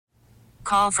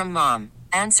call from mom.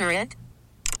 Answer it.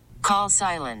 Call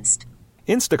silenced.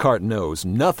 Instacart knows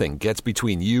nothing gets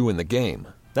between you and the game.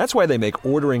 That's why they make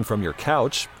ordering from your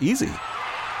couch easy.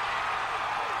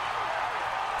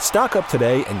 Stock up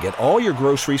today and get all your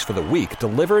groceries for the week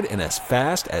delivered in as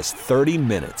fast as 30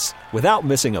 minutes without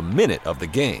missing a minute of the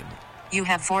game. You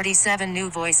have 47 new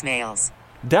voicemails.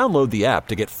 Download the app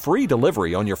to get free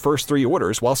delivery on your first 3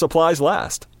 orders while supplies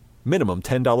last. Minimum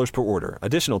 $10 per order.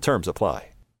 Additional terms apply.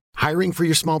 Hiring for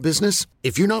your small business?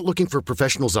 If you're not looking for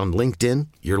professionals on LinkedIn,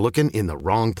 you're looking in the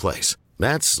wrong place.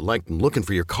 That's like looking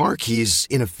for your car keys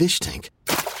in a fish tank.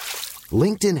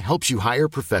 LinkedIn helps you hire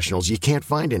professionals you can't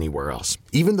find anywhere else,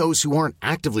 even those who aren't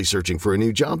actively searching for a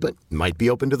new job but might be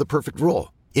open to the perfect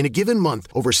role. In a given month,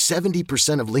 over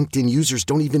 70% of LinkedIn users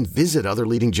don't even visit other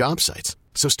leading job sites.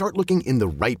 So start looking in the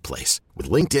right place. With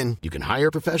LinkedIn, you can hire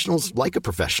professionals like a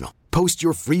professional. Post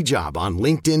your free job on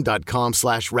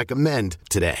linkedin.com/recommend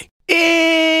today.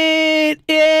 It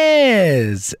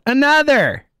is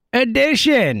another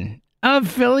edition of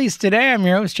Phillies Today. I'm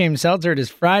your host, James Seltzer. It is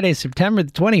Friday, September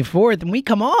the 24th, and we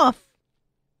come off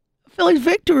a Phillies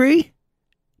victory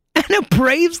and a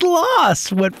Braves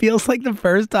loss. What feels like the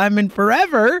first time in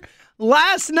forever.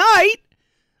 Last night,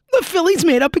 the Phillies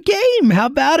made up a game. How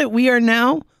about it? We are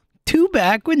now 2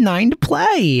 back with 9 to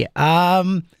play.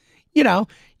 I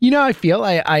feel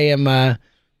I am.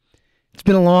 It's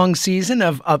been a long season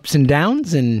of ups and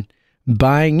downs and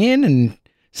buying in and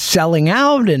selling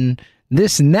out and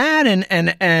this and that,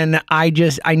 and I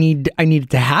need it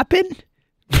to happen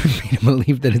for me to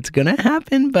believe that it's gonna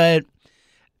happen. But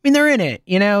I mean, they're in it.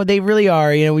 They really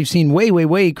are. We've seen way, way,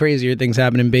 way crazier things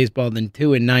happen in baseball than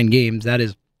 2 in 9 games. That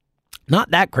is not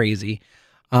that crazy,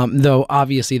 though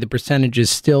obviously the percentages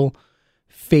still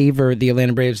favor the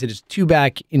Atlanta Braves. It is 2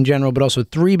 back in general, but also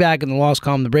 3 back in the loss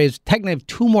column. The Braves technically have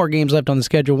 2 more games left on the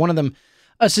schedule. One of them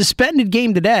a suspended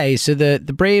game today, so the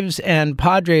Braves and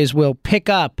Padres will pick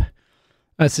up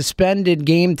a suspended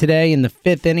game today in the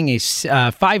 5th inning, a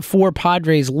 5-4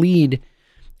 Padres lead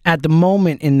at the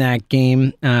moment in that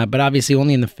game, but obviously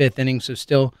only in the 5th inning, so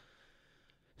still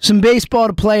some baseball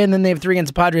to play, and then they have 3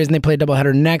 against the Padres, and they play a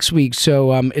doubleheader next week.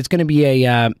 So it's going to be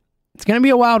a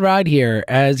wild ride here.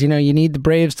 As you need the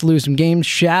Braves to lose some games.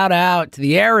 Shout out to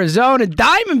the Arizona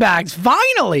Diamondbacks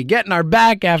finally getting our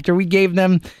back after we gave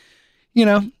them,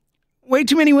 way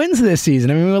too many wins this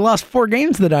season. I mean, we lost 4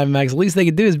 games to the Diamondbacks. The least they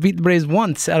could do is beat the Braves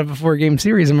once out of a 4-game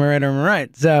series. Am I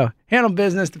right? So handle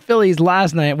business. The Phillies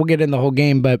last night. We'll get in the whole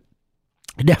game, but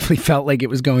I definitely felt like it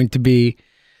was going to be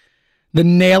the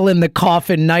nail in the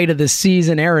coffin night of the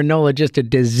season. Aaron Nola just a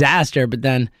disaster, but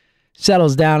then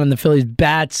settles down and the Phillies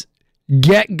bats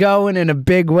get going in a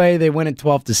big way. They win at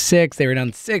 12-6. They were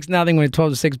down 6-0, win at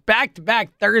 12-6.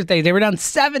 Back-to-back Thursdays. They were down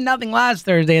 7-0 last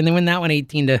Thursday, and they win that one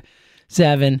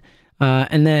 18-7.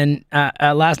 And then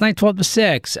last night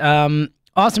 12-6.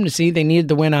 Awesome to see. They needed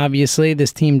the win, obviously.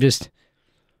 This team just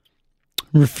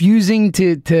refusing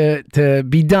to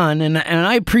be done, and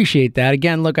I appreciate that.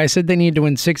 Again, look, I said they needed to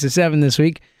win 6-7 this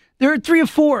week. They're at 3 of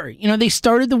 4. They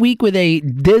started the week with a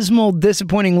dismal,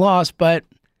 disappointing loss, but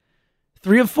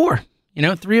 3 of 4.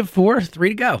 3 of 4, 3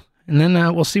 to go. And then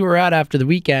we'll see where we're at after the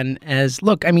weekend.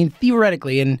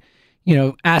 Theoretically, and,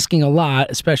 asking a lot,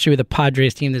 especially with a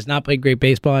Padres team that's not played great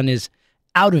baseball and is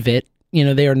out of it,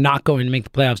 they are not going to make the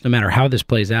playoffs no matter how this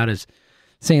plays out, as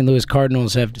St. Louis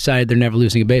Cardinals have decided they're never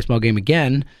losing a baseball game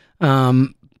again.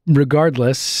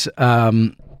 Regardless,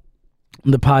 the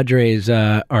Padres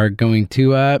are going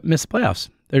to miss the playoffs.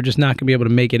 They're just not going to be able to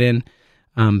make it in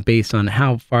based on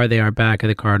how far they are back of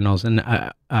the Cardinals.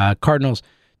 And Cardinals,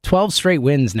 12 straight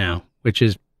wins now, which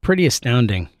is pretty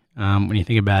astounding when you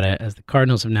think about it, as the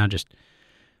Cardinals have now just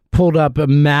pulled up a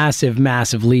massive,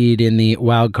 massive lead in the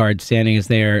wild card standing, as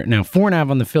they are now 4.5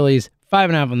 on the Phillies,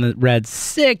 5.5 on the Reds,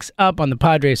 6 up on the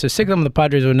Padres. So 6 up on the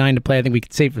Padres with 9 to play. I think we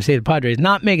could safely say the Padres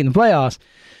not making the playoffs.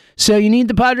 So you need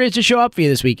the Padres to show up for you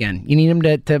this weekend. You need them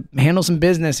to handle some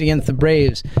business against the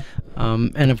Braves.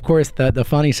 And of course, the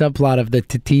funny subplot of the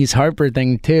Tatis Harper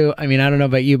thing too. I mean, I don't know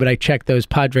about you, but I check those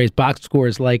Padres box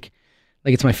scores like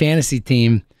it's my fantasy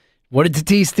team. What did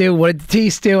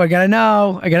Tatis do? I gotta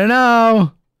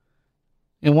know.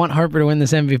 I want Harper to win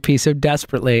this MVP so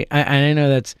desperately. I know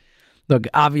that's... Look,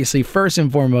 obviously, first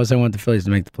and foremost, I want the Phillies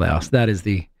to make the playoffs. That is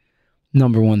the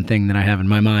number one thing that I have in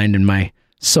my mind and my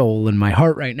soul and my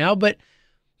heart right now. But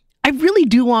I really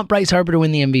do want Bryce Harper to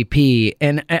win the MVP.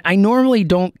 And I normally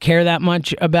don't care that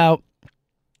much about,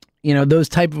 those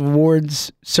type of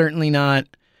awards. Certainly not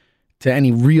to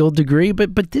any real degree.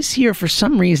 But this year, for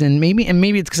some reason, maybe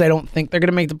it's because I don't think they're going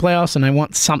to make the playoffs, and I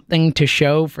want something to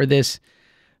show for this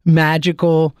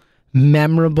magical,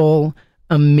 memorable,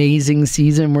 amazing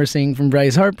season we're seeing from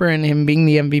Bryce Harper and him being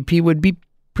the MVP would be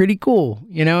pretty cool,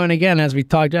 And again, as we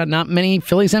talked about, not many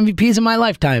Phillies MVPs in my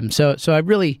lifetime. So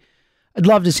I'd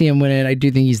love to see him win it. I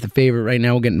do think he's the favorite right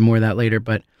now. We'll get into more of that later.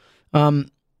 But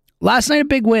last night, a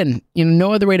big win.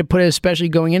 No other way to put it, especially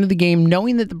going into the game,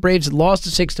 knowing that the Braves had lost to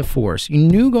 6-4. So you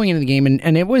knew going into the game,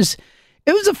 and it was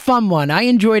a fun one. I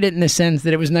enjoyed it in the sense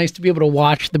that it was nice to be able to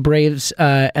watch the Braves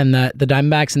and the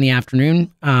Diamondbacks in the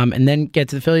afternoon, and then get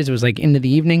to the Phillies. It was like into the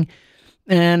evening.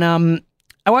 And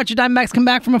I watched the Diamondbacks come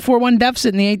back from a 4-1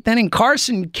 deficit in the 8th inning.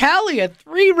 Carson Kelly, a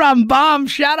 3-run bomb.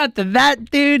 Shout out to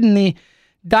that dude. And the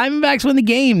Diamondbacks win the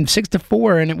game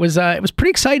 6-4. And it was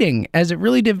pretty exciting, as it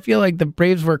really did feel like the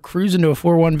Braves were cruising to a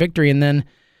 4-1 victory. And then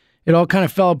it all kind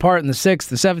of fell apart in the 6th,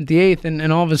 the 7th, the 8th.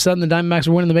 And all of a sudden, the Diamondbacks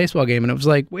were winning the baseball game. And it was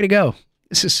like, way to go.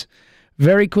 This is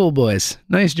very cool, boys.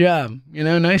 Nice job.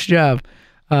 Nice job.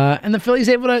 And the Phillies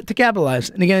able to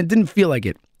capitalize. And again, it didn't feel like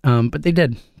it, but they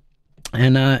did.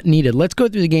 And needed. Let's go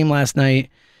through the game last night,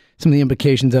 some of the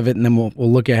implications of it, and then we'll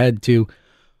look ahead to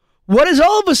what has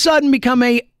all of a sudden become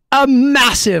a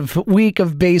massive week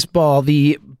of baseball.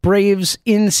 The Braves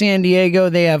in San Diego,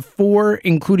 they have 4,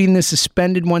 including the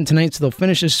suspended one tonight, so they'll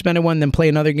finish the suspended one, then play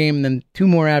another game, and then 2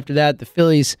 more after that. The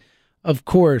Phillies, of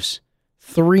course,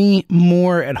 3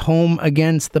 more at home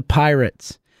against the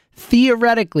Pirates.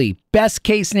 Theoretically, best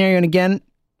case scenario, and again,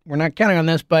 we're not counting on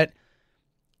this, but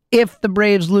if the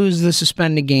Braves lose the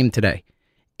suspended game today,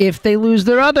 if they lose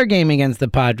their other game against the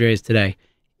Padres today,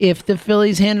 if the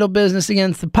Phillies handle business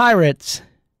against the Pirates,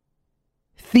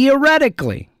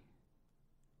 theoretically,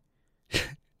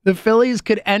 the Phillies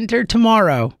could enter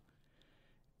tomorrow,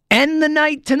 end the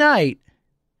night tonight,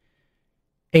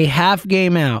 a half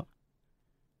game out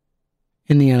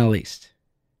in the NL East.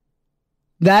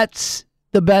 That's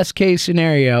the best case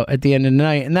scenario at the end of the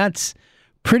night, and that's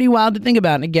pretty wild to think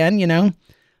about. And again,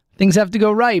 things have to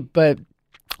go right, but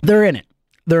they're in it.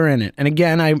 They're in it. And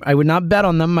again, I would not bet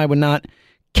on them. I would not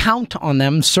count on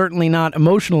them, certainly not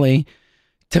emotionally,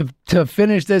 to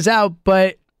finish this out.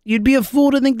 But you'd be a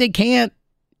fool to think they can't.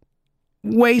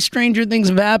 Way stranger things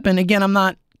have happened. Again, I'm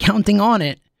not counting on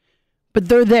it, but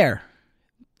they're there.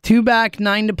 2 back,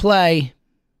 9 to play.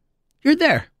 You're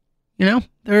there.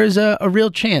 There's a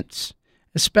real chance,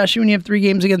 especially when you have 3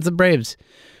 games against the Braves.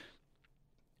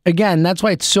 Again, that's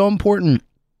why it's so important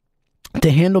to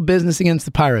handle business against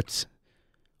the Pirates.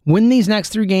 Win these next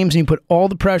 3 games and you put all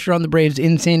the pressure on the Braves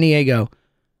in San Diego.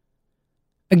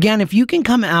 Again, if you can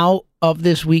come out of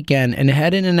this weekend and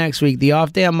head into next week, the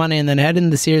off day on Monday, and then head into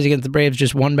the series against the Braves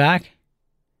just 1 back,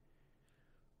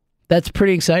 that's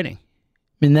pretty exciting.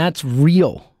 I mean, that's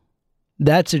real.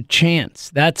 That's a chance.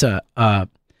 That's a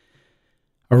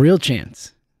real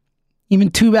chance. Even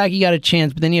 2 back, you got a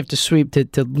chance, but then you have to sweep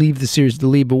to leave the series to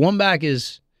lead. But 1 back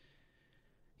is,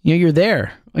 you're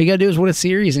there. All you got to do is win a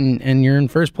series, and you're in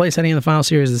first place heading in the final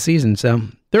series of the season. So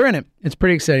they're in it. It's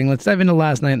pretty exciting. Let's dive into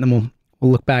last night, and then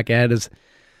we'll look back at it. As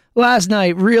last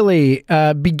night really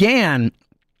began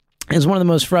as one of the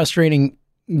most frustrating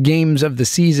games of the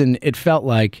season, it felt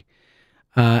like,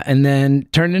 and then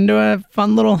turned into a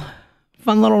fun little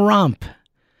romp.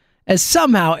 As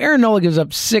somehow Aaron Nola gives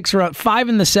up 6 runs, 5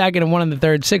 in the second and 1 in the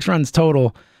third, 6 runs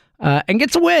total, and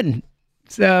gets a win.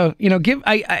 So,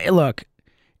 look,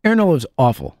 Aaron Nola was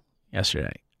awful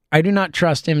yesterday. I do not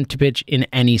trust him to pitch in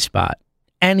any spot.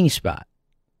 Any spot.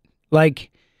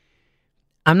 Like,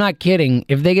 I'm not kidding.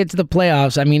 If they get to the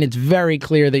playoffs, I mean, it's very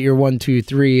clear that your 1, 2,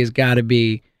 3 has got to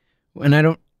be, and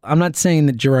I'm not saying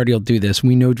that Girardi will do this.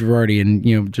 We know Girardi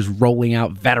and, just rolling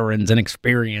out veterans and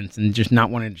experience and just not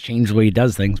wanting to change the way he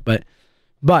does things. But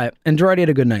Girardi had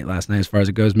a good night last night as far as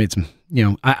it goes. Made some,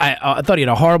 I thought he had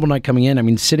a horrible night coming in. I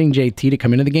mean, sitting JT to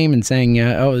come into the game and saying,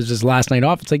 it was his last night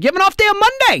off. It's like, you have an off day on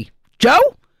Monday, Joe.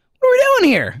 What are we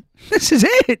doing here? This is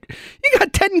it. You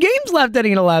got 10 games left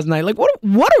heading into last night. Like, what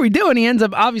are we doing? He ends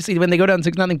up, obviously, when they go down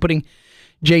 6-0, putting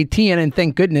JT in, and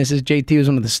thank goodness, as JT was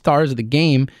one of the stars of the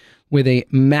game, with a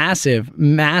massive,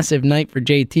 massive night for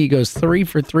JT. He goes 3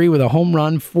 for 3 with a home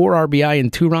run, 4 RBI,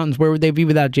 and 2 runs. Where would they be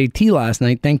without JT last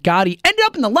night? Thank God he ended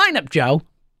up in the lineup, Joe.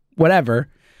 Whatever.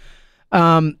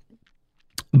 But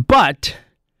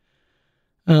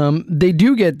they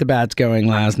do get the bats going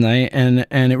last night, and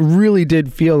it really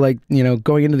did feel like,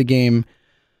 going into the game,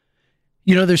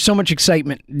 there's so much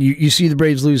excitement. You see the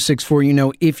Braves lose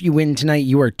 6-4. If you win tonight,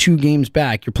 you are 2 games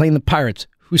back. You're playing the Pirates,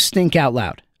 who stink out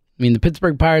loud. I mean, the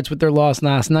Pittsburgh Pirates with their loss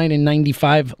last night, a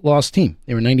 95 loss team.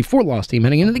 They were a 94 loss team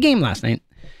heading into the game last night.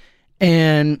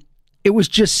 And it was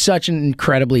just such an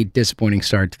incredibly disappointing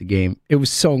start to the game. It was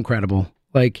so incredible.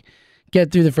 Like,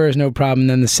 get through the first, no problem.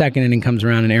 Then the second inning comes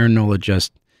around and Aaron Nola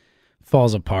just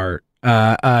falls apart.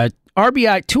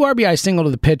 two RBI single to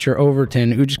the pitcher,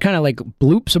 Overton, who just kind of like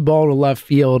bloops a ball to left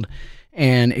field,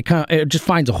 and it just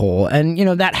finds a hole. And,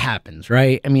 that happens,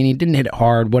 right? I mean, he didn't hit it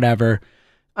hard, whatever.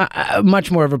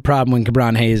 Much more of a problem when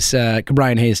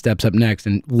Ke'Bryan Hayes steps up next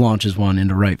and launches one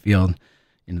into right field,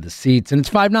 into the seats, and it's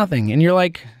 5-0. And you're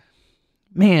like,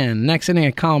 man, next inning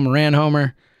a Colin Moran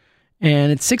homer,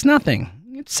 and it's 6-0.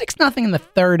 It's 6-0 in the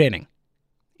third inning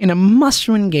in a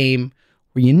must-win game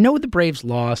where the Braves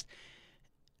lost.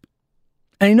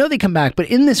 And I know they come back, but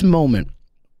in this moment,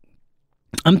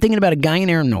 I'm thinking about a guy in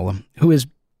Aaron Nola who has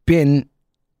been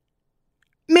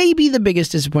maybe the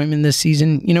biggest disappointment this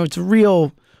season. It's a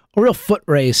real foot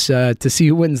race to see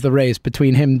who wins the race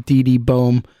between him, Didi,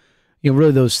 Bohm.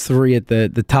 Really those three at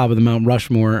the top of the Mount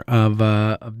Rushmore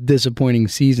of disappointing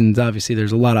seasons. Obviously,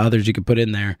 there's a lot of others you could put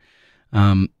in there.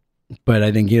 But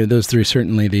I think, those three are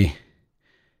certainly the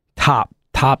top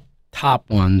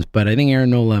ones. But I think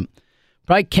Aaron Nola,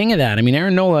 probably king of that. I mean,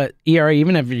 Aaron Nola, ERA,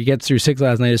 even if he gets through 6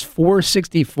 last night, is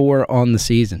 4.64 on the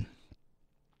season.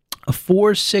 A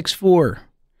 4.64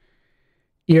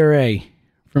 ERA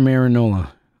from Aaron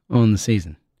Nola on the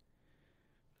season.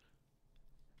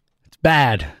 It's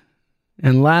bad.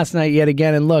 And last night, yet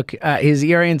again, and look, his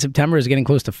ERA in September is getting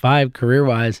close to 5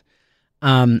 career-wise.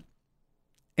 Aaron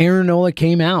Nola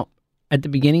came out at the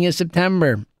beginning of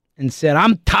September and said,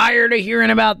 I'm tired of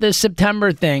hearing about this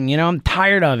September thing. I'm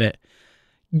tired of it.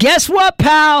 Guess what,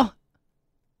 pal?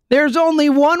 There's only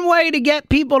one way to get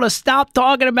people to stop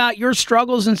talking about your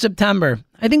struggles in September.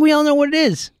 I think we all know what it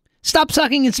is. Stop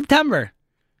sucking in September.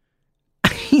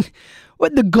 I mean,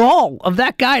 what the gall of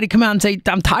that guy to come out and say,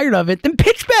 I'm tired of it, then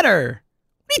pitch better.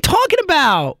 What are you talking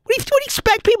about? What do you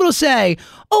expect people to say?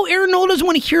 Oh, Aaron Nola doesn't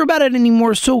want to hear about it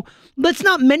anymore, so let's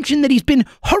not mention that he's been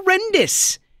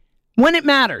horrendous when it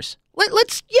matters.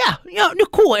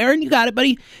 Cool, Aaron, you got it,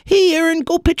 buddy. Hey, Aaron,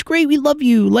 go pitch great. We love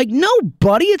you. No,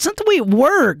 buddy, it's not the way it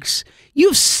works.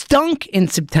 You've stunk in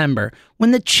September.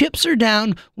 When the chips are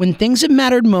down, when things have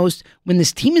mattered most, when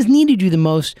this team has needed you the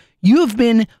most, you have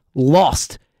been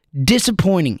lost,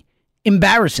 disappointing,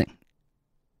 embarrassing.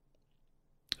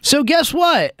 So guess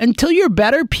what? Until you're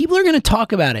better, people are going to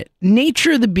talk about it.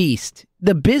 Nature of the beast,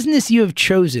 the business you have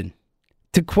chosen,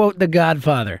 to quote The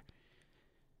Godfather.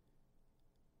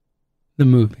 The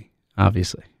movie,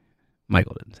 obviously.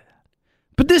 Michael didn't say that.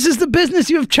 But this is the business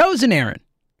you have chosen, Aaron.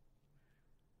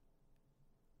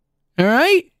 All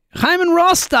right? Hyman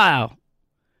Roth style.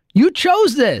 You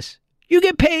chose this. You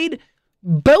get paid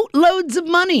boatloads of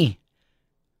money.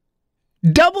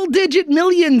 Double-digit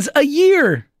millions a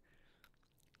year.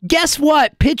 Guess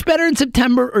what? Pitch better in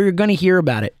September or you're going to hear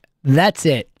about it. That's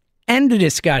it. End of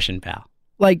discussion, pal.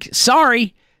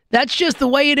 Sorry. That's just the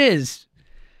way it is.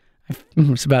 I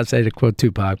was about to say to quote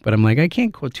Tupac, but I'm like, I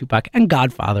can't quote Tupac and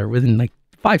Godfather within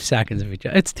 5 seconds of each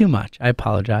other. It's too much. I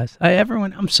apologize.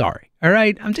 I'm sorry. All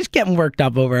right? I'm just getting worked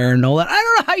up over Aaron Nola. I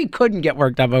don't know how you couldn't get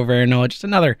worked up over Aaron Nola. Just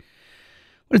what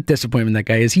a disappointment that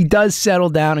guy is. He does settle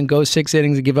down and go 6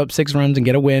 innings and give up 6 runs and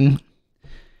get a win.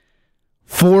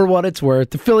 For what it's worth,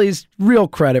 the Phillies, real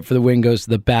credit for the win goes to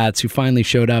the bats, who finally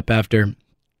showed up after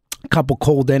a couple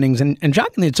cold innings. And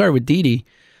shockingly, it started with Didi,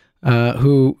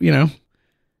 who,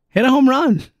 hit a home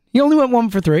run. He only went 1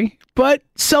 for 3, but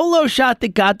solo shot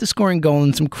that got the scoring goal,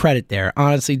 and some credit there.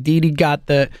 Honestly, Didi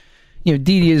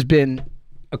Didi has been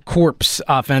a corpse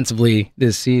offensively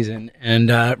this season and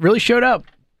really showed up.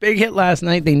 Big hit last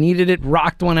night. They needed it,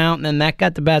 rocked one out, and then that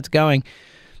got the bats going.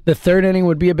 The third inning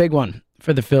would be a big one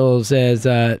for the Phils as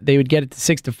they would get it to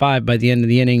 6-5 by the end of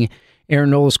the inning. Aaron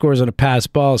Nola scores on a pass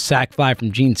ball, sac fly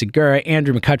from Gene Segura.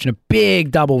 Andrew McCutchen, a big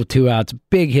double with 2 outs, a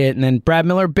big hit. And then Brad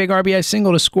Miller, big RBI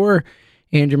single to score.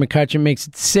 Andrew McCutchen makes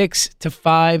it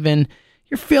 6-5, and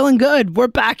you're feeling good. We're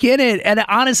back in it. And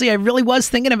honestly, I really was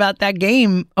thinking about that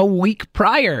game a week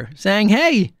prior, saying,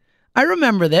 hey, I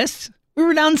remember this. We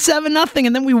were down 7-0,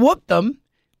 and then we whooped them.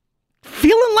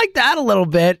 Feeling like that a little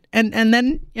bit. And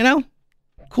then,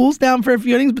 cools down for a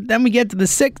few innings, but then we get to the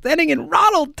 6th inning, and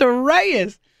Ronald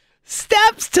Torreyes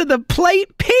steps to the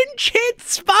plate, pinch hit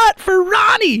spot for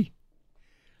Ronnie.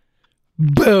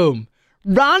 Boom.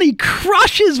 Ronnie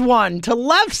crushes one to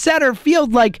left center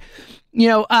field. Funny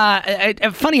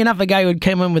enough, a guy who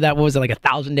came in with that,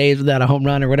 1,000 days without a home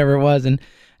run or whatever it was, and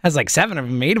has 7 of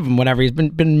them, 8 of them, whatever. He's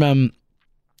been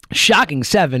shocking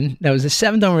 7. That was his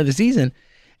 7th homer of the season.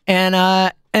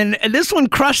 And this one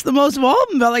crushed the most of all of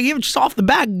them. But even just off the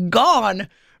bat, gone.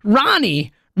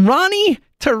 Ronnie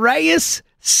Torreyes,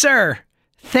 sir,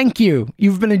 thank you.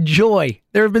 You've been a joy.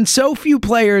 There have been so few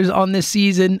players on this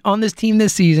team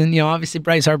this season, obviously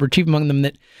Bryce Harper, chief among them,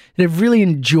 that have really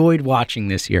enjoyed watching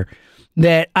this year,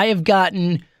 that I have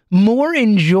gotten more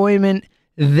enjoyment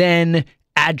than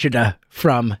Agita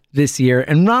from this year.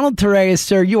 And Ronald Torreyes,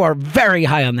 sir, you are very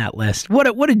high on that list. What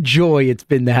a joy it's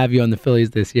been to have you on the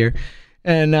Phillies this year.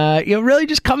 And you're really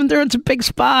just coming through in some big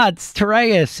spots.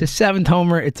 Torreyes, his 7th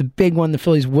homer. It's a big one. The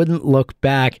Phillies wouldn't look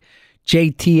back.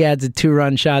 JT adds a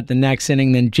 2-run shot the next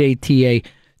inning. Then JT a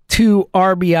 2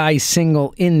 RBI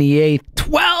single in the 8th.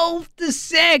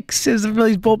 12-6 as the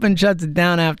Phillies bullpen shuts it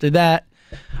down after that.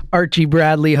 Archie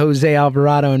Bradley, Jose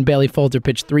Alvarado, and Bailey Falter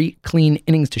pitched 3 clean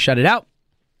innings to shut it out.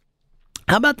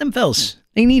 How about them Phils?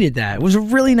 They needed that. It was a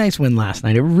really nice win last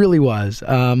night. It really was.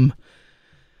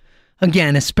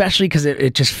 Again, especially because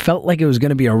it just felt like it was going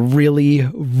to be a really,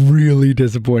 really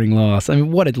disappointing loss. I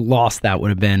mean, what a loss that would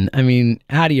have been. I mean,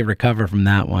 how do you recover from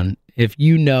that one? If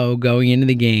you know going into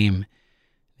the game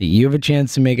that you have a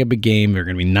chance to make up a game, there are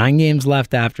going to be 9 games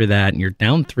left after that, and you're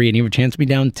down 3, and you have a chance to be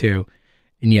down 2,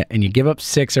 and you give up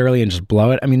 6 early and just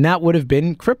blow it. I mean, that would have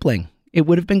been crippling. It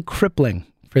would have been crippling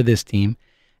for this team.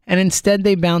 And instead,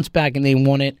 they bounced back and they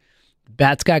won it. The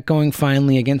bats got going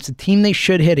finally against a team they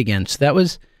should hit against. That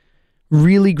was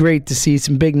really great to see.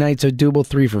 Some big nights. Odubel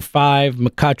 3 for 5.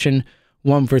 McCutchen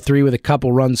 1 for 3 with a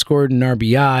couple runs scored and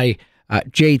RBI.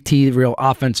 JT, the real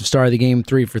offensive star of the game,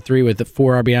 3 for 3 with the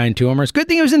 4 RBI and 2 homers. Good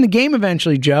thing he was in the game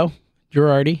eventually, Joe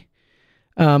Girardi.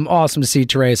 Awesome to see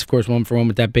Torreyes, of course, 1 for 1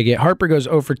 with that big hit. Harper goes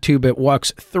 0 for 2, but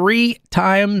walks 3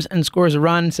 times and scores a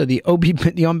run. So the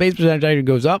on-base percentage actually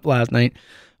goes up last night.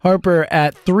 Harper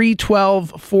at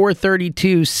 312,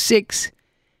 432,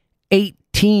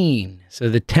 618. So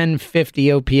the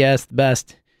 1050 OPS, the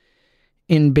best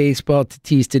in baseball.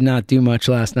 Tatis did not do much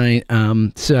last night.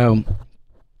 So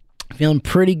feeling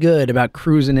pretty good about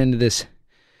cruising into this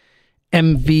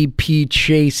MVP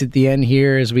chase at the end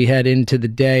here as we head into the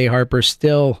day. Harper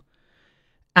still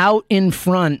out in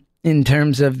front in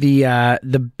terms of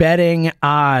the betting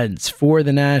odds for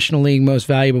the National League Most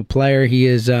Valuable Player. He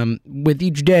is, with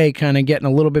each day, kind of getting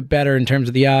a little bit better in terms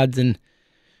of the odds. And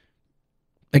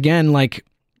again, like,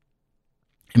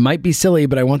 it might be silly,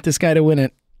 but I want this guy to win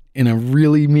it in a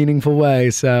really meaningful way.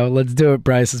 So let's do it,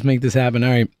 Bryce. Let's make this happen. All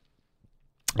right.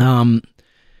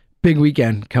 Big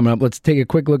weekend coming up. Let's take a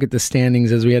quick look at the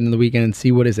standings as we head into the weekend and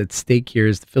see what is at stake here.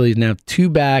 As the Phillies now 2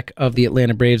 back of the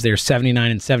Atlanta Braves. They're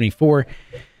 79 and 74.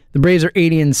 The Braves are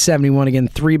 80 and 71. Again,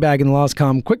 3 back in the loss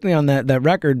column. Quickly on that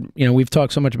record, you know, we've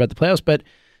talked so much about the playoffs, but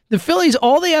the Phillies,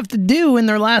 all they have to do in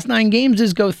their last 9 games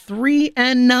is go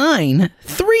 3-9.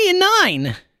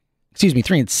 3-9. Excuse me,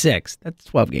 3-6. That's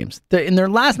 12 games. In their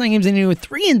last 9 games, they need to do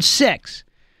 3-6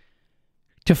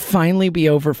 to finally be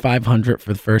over 500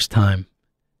 for the first time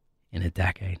in a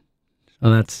decade. So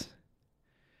that's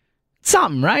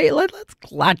something, right? Let's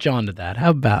latch on to that.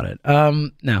 How about it?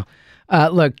 Now,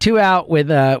 look, 2 out with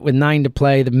 9 to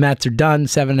play. The Mets are done,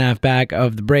 7.5 back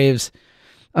of the Braves.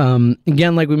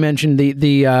 Again, like we mentioned,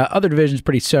 the other division's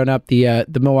pretty sewn up. The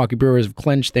Milwaukee Brewers have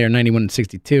clinched. They are 91 and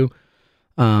 62.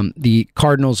 The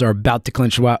Cardinals are about to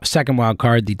clinch second wild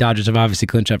card. The Dodgers have obviously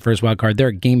clinched that first wild card. They're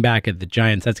a game back at the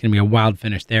Giants. That's going to be a wild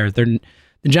finish there.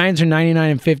 The Giants are 99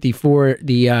 and 54.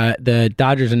 The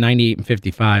Dodgers are 98 and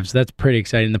 55. So that's pretty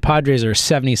exciting. The Padres are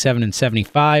 77 and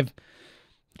 75.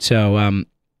 So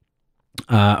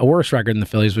a worse record than the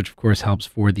Phillies, which of course helps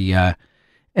for the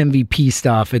MVP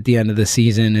stuff at the end of the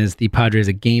season, as the Padres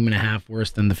a game and a half worse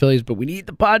than the Phillies. But we need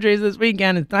the Padres this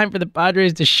weekend. It's time for the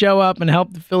Padres to show up and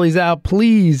help the Phillies out.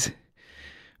 Please.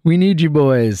 We need you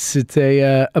boys. It's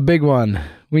a big one.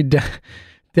 We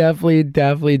definitely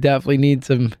need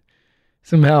some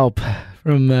help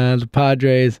from the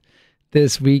Padres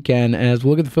this weekend, as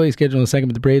we'll look at the Phillies schedule in a second,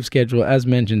 but the Braves schedule, as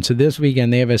mentioned. So this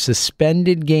weekend, they have a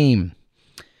suspended game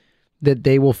that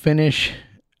they will finish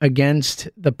against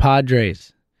the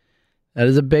Padres. That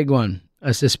is a big one.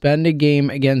 A suspended game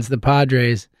against the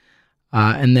Padres.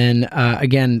 And then,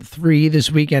 again, 3 this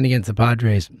weekend against the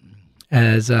Padres.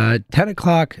 As 10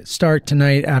 o'clock start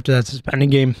tonight after that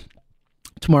suspended game.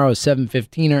 Tomorrow is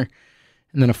 7:15er.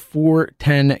 And then a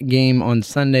 4:10 game on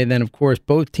Sunday. Then, of course,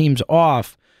 both teams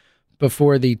off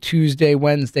before the Tuesday,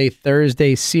 Wednesday,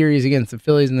 Thursday series against the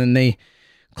Phillies. And then they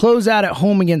close out at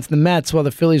home against the Mets, while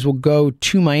the Phillies will go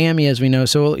to Miami, as we know.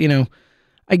 So, you know,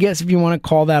 I guess if you want to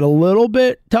call that a little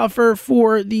bit tougher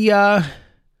for the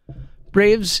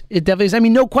Braves, it definitely is. I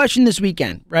mean, no question this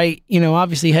weekend, right? You know,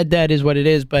 obviously head-to-head is what it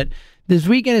is, but this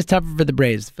weekend is tougher for the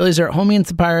Braves. The Phillies are at home against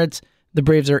the Pirates. The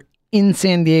Braves are in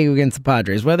San Diego against the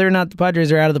Padres. Whether or not the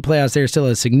Padres are out of the playoffs, they're still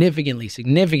a significantly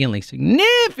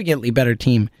better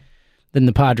team than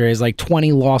the Padres, like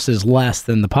 20 losses less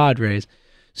than the Padres.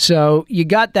 So you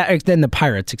got that, then the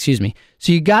Pirates, excuse me.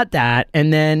 So you got that,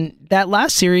 and then that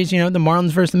last series, you know, the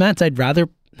Marlins versus the Mets, I'd rather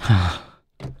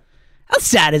How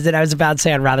sad is it? I was about to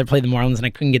say I'd rather play the Marlins and I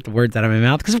couldn't get the words out of my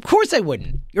mouth because of course I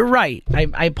wouldn't. You're right.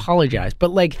 I apologize.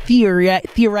 But like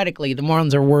theoretically, the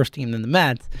Marlins are a worse team than the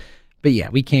Mets. But yeah,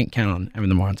 we can't count on having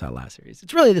the Marlins out last series.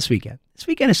 It's really this weekend. This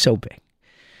weekend is so big.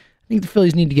 I think the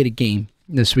Phillies need to get a game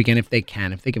this weekend if they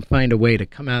can. If they can find a way to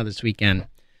come out this weekend.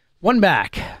 One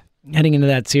back. Heading into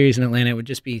that series in Atlanta, it would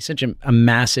just be such a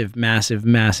massive, massive,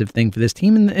 massive thing for this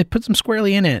team. And it puts them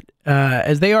squarely in it,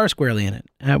 as they are squarely in it.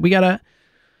 We got to...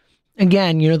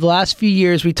 Again, the last few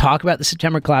years we talk about the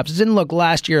September collapses, and look,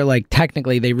 last year, like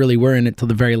technically they really were in it till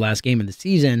the very last game of the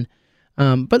season.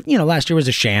 But last year was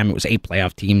a sham. It was 8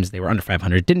 playoff teams. They were under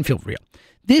 500. It didn't feel real.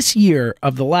 This year,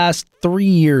 of the last 3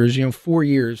 years, 4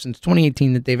 years since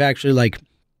 2018, that they've actually like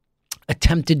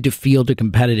attempted to field a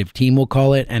competitive team, we'll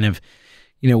call it, and have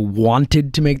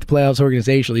wanted to make the playoffs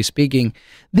organizationally speaking.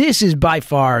 This is by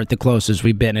far the closest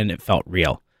we've been, and it felt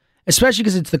real. Especially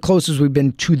because it's the closest we've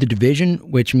been to the division,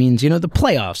 which means, the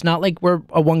playoffs. Not like we're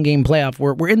a one-game playoff.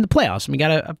 We're in the playoffs, and we got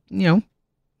to,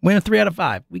 win a 3 out of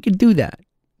 5. We could do that.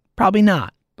 Probably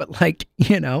not. But, they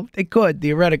could,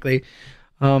 theoretically.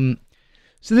 So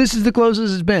this is the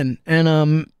closest it's been.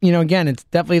 And, again, it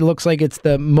definitely looks like it's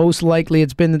the most likely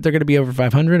it's been that they're going to be over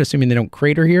 500, assuming they don't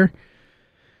crater here.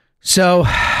 So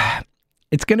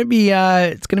it's going to be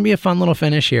a fun little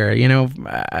finish here.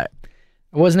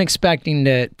 I wasn't expecting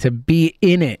to be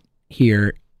in it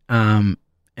here, and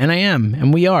I am,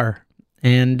 and we are,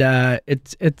 and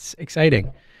it's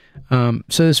exciting. So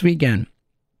this weekend,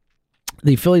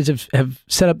 the Phillies have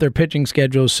set up their pitching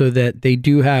schedules so that they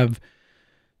do have,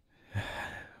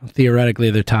 theoretically,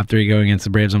 their top 3 going against the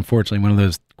Braves. Unfortunately, one of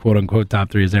those quote-unquote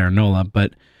top 3 is Aaron Nola,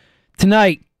 but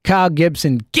tonight, Kyle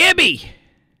Gibson, Gibby!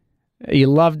 You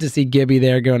love to see Gibby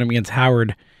there going up against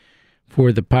Howard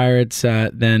for the Pirates.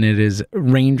 Then it is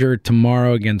Ranger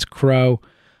tomorrow against Crow.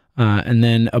 And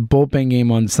then a bullpen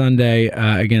game on Sunday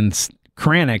against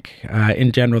Kranick.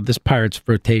 In general, this Pirates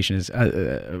rotation is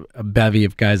a bevy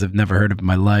of guys I've never heard of in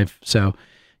my life. So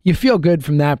you feel good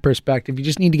from that perspective. You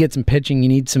just need to get some pitching. You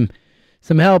need some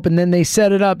help. And then they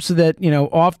set it up so that,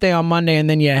 off day on Monday, and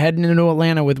then you head into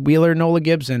Atlanta with Wheeler, Nola,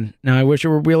 Gibson. Now, I wish it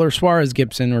were Wheeler, Suarez,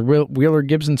 Gibson, or Wheeler,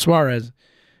 Gibson, Suarez.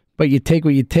 But you take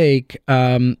what you take.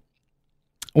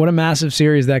 What a massive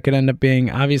series that could end up being.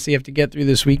 Obviously, you have to get through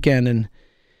this weekend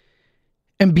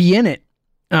and be in it.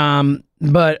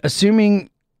 But assuming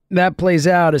that plays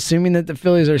out, assuming that the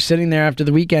Phillies are sitting there after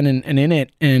the weekend and in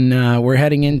it, and we're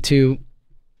heading into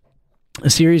a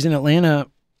series in Atlanta,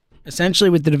 essentially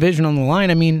with the division on the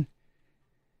line,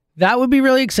 that would be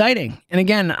really exciting. And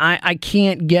again, I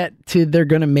can't get to they're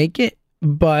going to make it,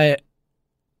 but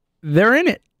they're in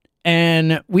it.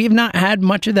 And we've not had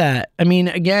much of that.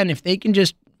 Again, if they can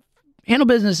just handle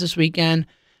business this weekend,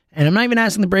 and I'm not even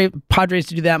asking the Padres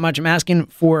to do that much. I'm asking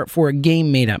for a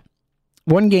game made up.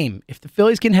 One game. If the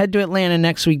Phillies can head to Atlanta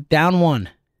next week down 1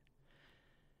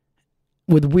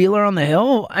 with Wheeler on the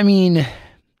hill,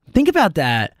 think about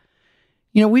that.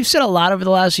 We've said a lot over the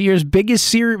last years,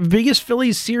 biggest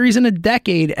Phillies series in a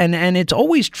decade, and it's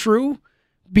always true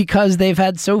because they've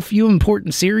had so few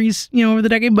important series, over the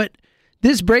decade, but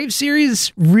this Braves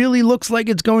series really looks like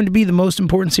it's going to be the most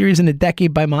important series in a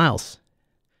decade by miles.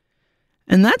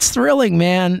 And that's thrilling,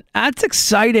 man. That's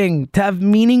exciting to have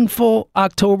meaningful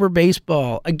October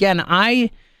baseball. Again, I'm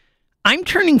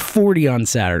turning 40 on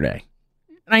Saturday.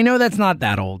 And I know that's not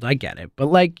that old. I get it. But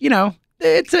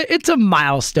it's a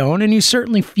milestone, and you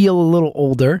certainly feel a little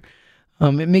older.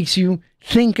 It makes you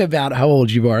think about how old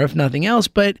you are, if nothing else.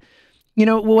 But,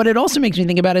 what it also makes me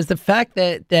think about is the fact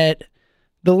that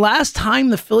the last time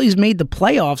the Phillies made the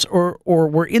playoffs or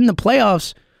were in the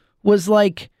playoffs was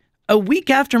like a week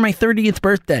after my 30th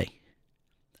birthday.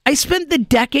 I spent the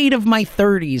decade of my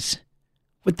 30s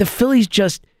with the Phillies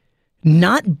just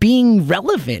not being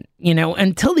relevant,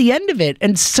 until the end of it,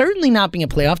 and certainly not being a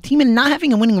playoff team and not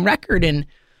having a winning record. And,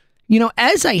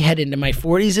 as I head into my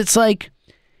 40s, it's like,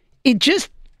 it just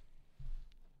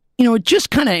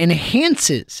kind of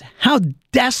enhances how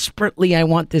desperately I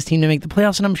want this team to make the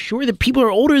playoffs. And I'm sure that people are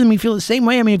older than me feel the same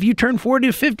way. If you turn 40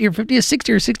 to 50 or 50 to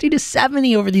 60 or 60 to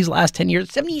 70 over these last 10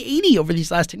 years, 70, 80 over these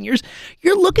last 10 years,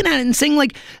 you're looking at it and saying,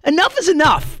 enough is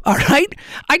enough, all right?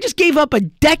 I just gave up a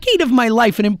decade of my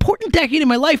life, an important decade of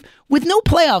my life, with no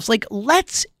playoffs.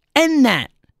 Let's end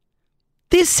that.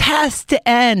 This has to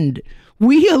end.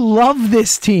 We love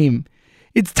this team.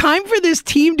 It's time for this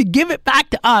team to give it back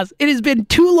to us. It has been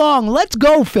too long. Let's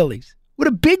go, Phillies. What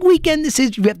a big weekend this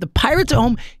is. You have the Pirates at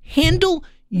home. Handle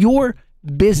your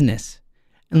business.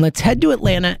 And let's head to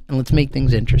Atlanta and let's make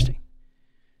things interesting.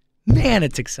 Man,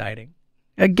 it's exciting.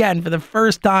 Again, for the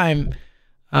first time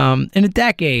in a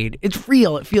decade. It's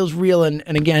real. It feels real. And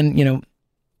again, you know,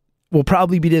 we'll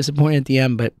probably be disappointed at the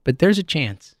end, but there's a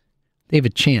chance. They have a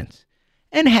chance.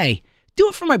 And hey, do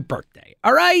it for my birthday,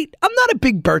 all right? I'm not a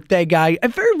big birthday guy. I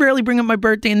very rarely bring up my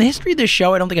birthday. In the history of this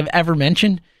show, I don't think I've ever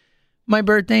mentioned my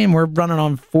birthday, and we're running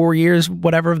on 4 years,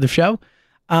 whatever, of the show.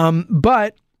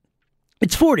 But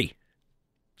it's 40.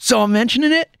 So I'm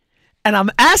mentioning it, and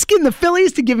I'm asking the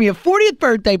Phillies to give me a 40th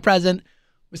birthday present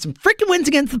with some freaking wins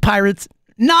against the Pirates.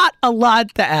 Not a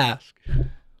lot to ask.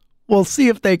 We'll see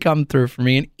if they come through for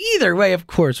me. And either way, of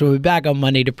course, we'll be back on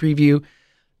Monday to preview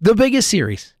the biggest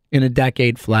series in a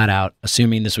decade flat out,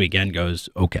 assuming this weekend goes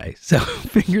okay. So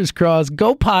fingers crossed.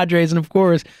 Go Padres, and of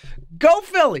course, go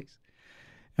Phillies.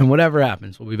 And whatever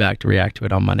happens, we'll be back to react to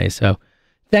it on Monday. So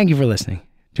thank you for listening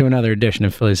to another edition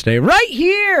of Phillies Today right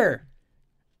here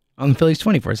on the Phillies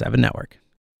 24/7 Network.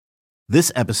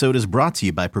 This episode is brought to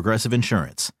you by Progressive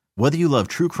Insurance. Whether you love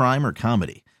true crime or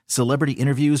comedy, celebrity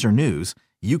interviews or news,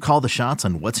 you call the shots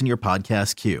on what's in your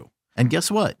podcast queue. And guess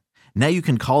what? Now you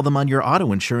can call them on your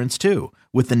auto insurance too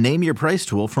with the Name Your Price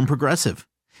tool from Progressive.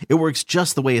 It works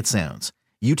just the way it sounds.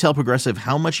 You tell Progressive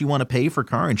how much you want to pay for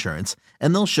car insurance,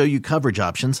 and they'll show you coverage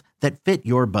options that fit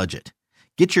your budget.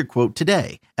 Get your quote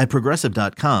today at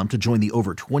Progressive.com to join the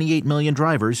over 28 million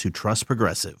drivers who trust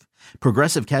Progressive.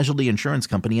 Progressive Casualty Insurance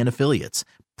Company and Affiliates.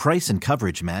 Price and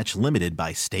coverage match limited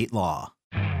by state law.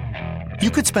 You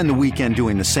could spend the weekend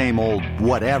doing the same old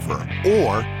whatever,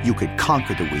 or you could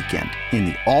conquer the weekend in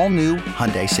the all-new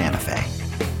Hyundai Santa Fe.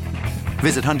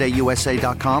 Visit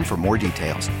HyundaiUSA.com for more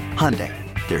details. Hyundai,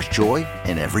 there's joy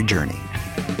in every journey.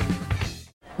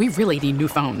 We really need new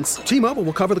phones. T-Mobile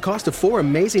will cover the cost of 4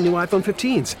 amazing new iPhone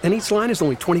 15s, and each line is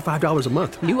only $25 a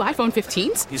month. New iPhone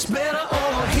 15s? It's better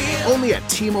over here. Only at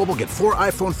T-Mobile, get 4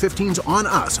 iPhone 15s on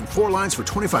us and 4 lines for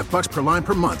 $25 per line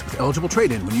per month with eligible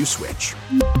trade-in when you switch.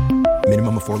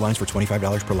 Minimum of 4 lines for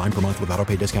 $25 per line per month with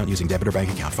autopay discount using debit or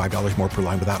bank account. $5 more per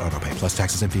line without autopay, plus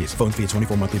taxes and fees. Phone fee at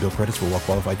 24 monthly bill credits for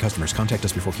well-qualified customers. Contact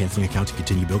us before canceling account to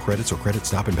continue bill credits or credit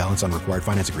stop and balance on required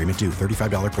finance agreement due.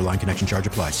 $35 per line connection charge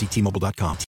applies. See T-Mobile.com.